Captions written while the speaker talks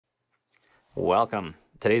Welcome.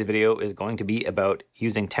 Today's video is going to be about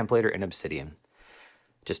using Templator in Obsidian.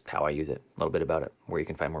 Just how I use it, a little bit about it, where you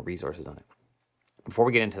can find more resources on it. Before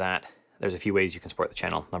we get into that, there's a few ways you can support the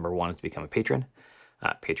channel. Number one is to become a patron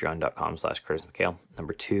at patreon.com/CurtisMcHale.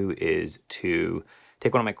 Number two is to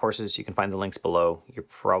take one of my courses. You can find the links below. You're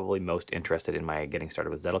probably most interested in my Getting Started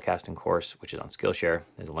with Zettelkasting course, which is on Skillshare.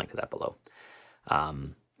 There's a link to that below.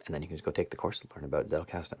 And then you can just go take the course and learn about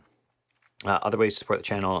Zettelkasting. Other ways to support the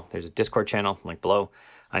channel, there's a Discord channel, link below.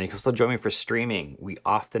 And you can still join me for streaming. We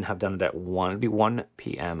often have done it at 1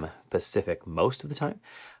 p.m. Pacific most of the time.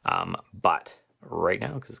 But right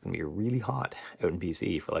now, because it's going to be really hot out in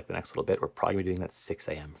BC for like the next little bit, we're probably going to be doing that 6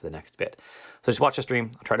 a.m. for the next bit. So just watch the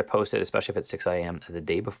stream. I'll try to post it, especially if it's 6 a.m. the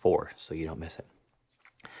day before, so you don't miss it.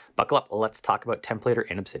 Buckle up. Let's talk about Templator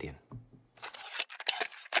in Obsidian.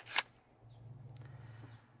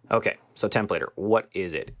 Okay, so Templator, what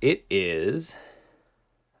is it? It is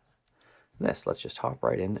this. Let's just hop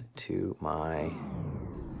right into my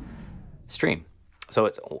stream. So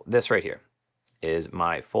it's this right here is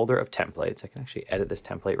my folder of templates. I can actually edit this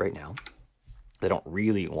template right now. They don't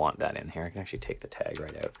really want that in here. I can actually take the tag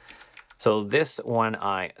right out. So this, when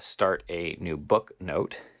I start a new book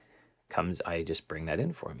note, I just bring that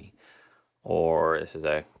in for me. Or this is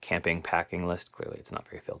a camping packing list. Clearly it's not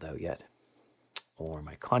very filled out yet. Or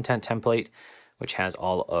my content template, which has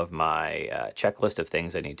all of my checklist of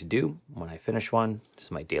things I need to do when I finish one. This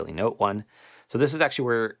is my daily note one. So this is actually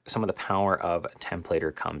where some of the power of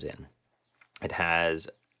Templator comes in. It has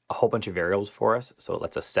a whole bunch of variables for us. So it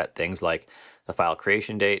lets us set things like the file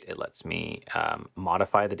creation date. It lets me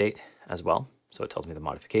modify the date as well. So it tells me the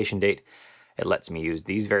modification date. It lets me use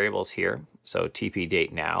these variables here. So TP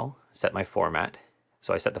date now, set my format.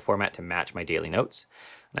 So I set the format to match my daily notes.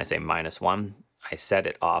 And I say -1. I set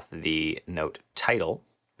it off the note title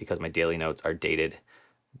because my daily notes are dated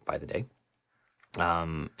by the day.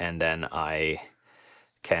 And then I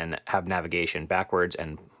can have navigation backwards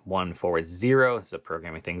and 1 forward 0. This is a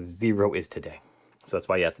programming thing. 0 is today. So that's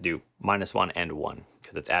why you have to do -1 and 1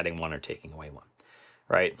 because it's adding 1 or taking away 1.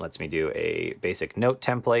 Right? Lets me do a basic note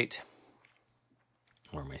template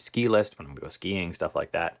or my ski list when I'm going to go skiing, stuff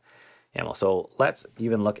like that. And so let's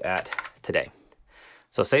even look at today.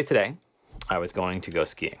 So say today I was going to go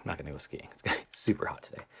skiing. I'm not going to go skiing. It's going to be super hot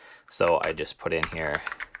today. So I just put in here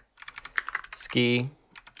ski,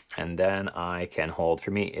 and then I can hold, for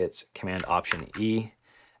me, it's Command Option E,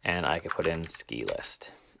 and I can put in ski list.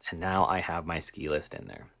 And now I have my ski list in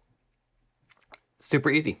there. Super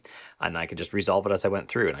easy. And I could just resolve it as I went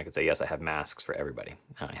through, and I could say, yes, I have masks for everybody.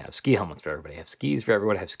 I have ski helmets for everybody. I have skis for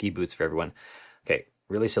everyone. I have ski boots for everyone. Okay.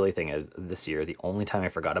 Really silly thing is this year, the only time I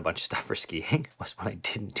forgot a bunch of stuff for skiing was when I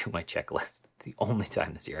didn't do my checklist. The only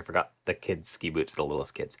time this year I forgot the kids' ski boots for the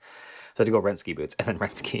littlest kids. So I had to go rent ski boots and then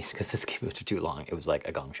rent skis because the ski boots were too long. It was like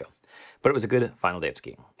a gong show. But it was a good final day of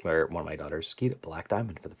skiing where one of my daughters skied at Black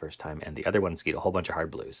Diamond for the first time and the other one skied a whole bunch of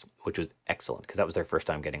hard blues, which was excellent because that was their first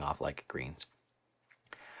time getting off like greens.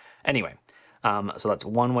 Anyway, so that's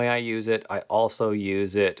one way I use it. I also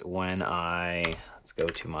use it when let's go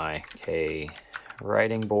to my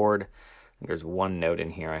writing board. There's one note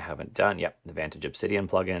in here I haven't done. Yep, the Vantage Obsidian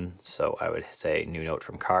plugin. So I would say new note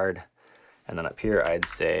from card. And then up here, I'd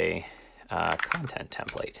say content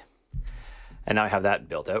template. And now I have that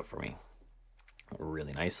built out for me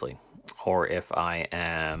really nicely. Or if I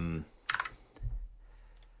am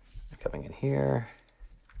coming in here,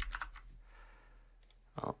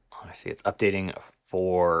 oh, I see it's updating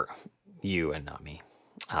for you and not me.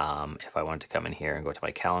 If I wanted to come in here and go to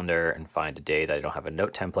my calendar and find a day that I don't have a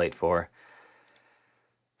note template for,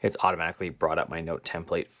 it's automatically brought up my note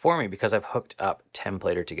template for me because I've hooked up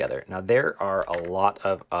Templator together. Now there are a lot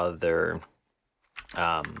of other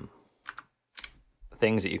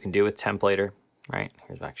things that you can do with Templator, right?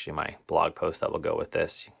 Here's actually my blog post that will go with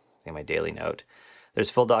this. See my daily note. There's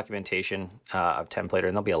full documentation of Templator,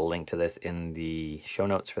 and there'll be a link to this in the show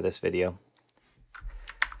notes for this video,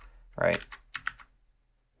 right?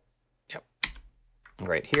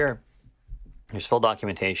 Right here, there's full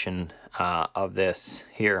documentation of this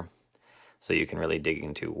here, so you can really dig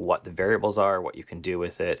into what the variables are, what you can do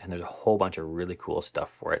with it, and there's a whole bunch of really cool stuff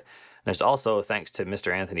for it. There's also, thanks to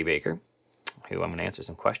Mr. Anthony Baker, who I'm going to answer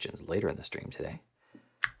some questions later in the stream today,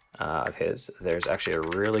 of his, there's actually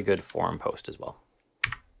a really good forum post as well,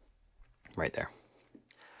 right there.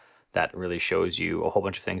 That really shows you a whole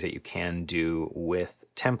bunch of things that you can do with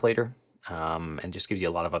Templator. And just gives you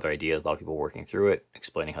a lot of other ideas, a lot of people working through it,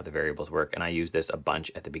 explaining how the variables work. And I use this a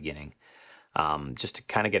bunch at the beginning, just to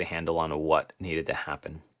kind of get a handle on what needed to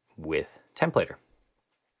happen with Templator.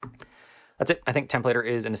 That's it. I think Templator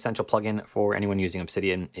is an essential plugin for anyone using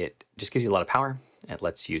Obsidian. It just gives you a lot of power. It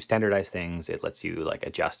lets you standardize things. It lets you like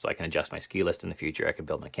adjust. So I can adjust my ski list in the future. I can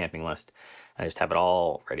build my camping list. And I just have it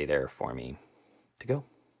all ready there for me to go.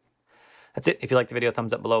 That's it. If you liked the video,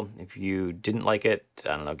 thumbs up below. If you didn't like it,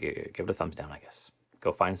 I don't know, give it a thumbs down, I guess.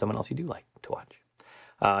 Go find someone else you do like to watch.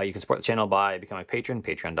 You can support the channel by becoming a patron,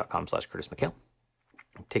 patreon.com/CurtisMcHale.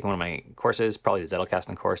 Taking one of my courses, probably the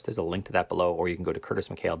Zettelkasten course. There's a link to that below, or you can go to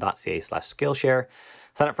curtismchale.ca/Skillshare.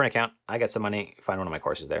 Sign up for an account. I got some money. Find one of my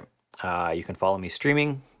courses there. You can follow me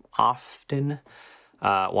streaming often,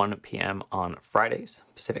 1 p.m. on Fridays,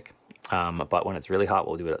 Pacific. But when it's really hot,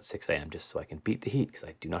 we'll do it at 6 a.m. just so I can beat the heat because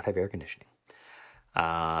I do not have air conditioning.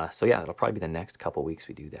 So yeah, that'll probably be the next couple weeks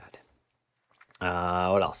we do that.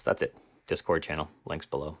 What else? That's it. Discord channel, links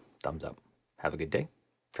below. Thumbs up. Have a good day.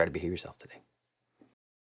 Try to behave yourself today.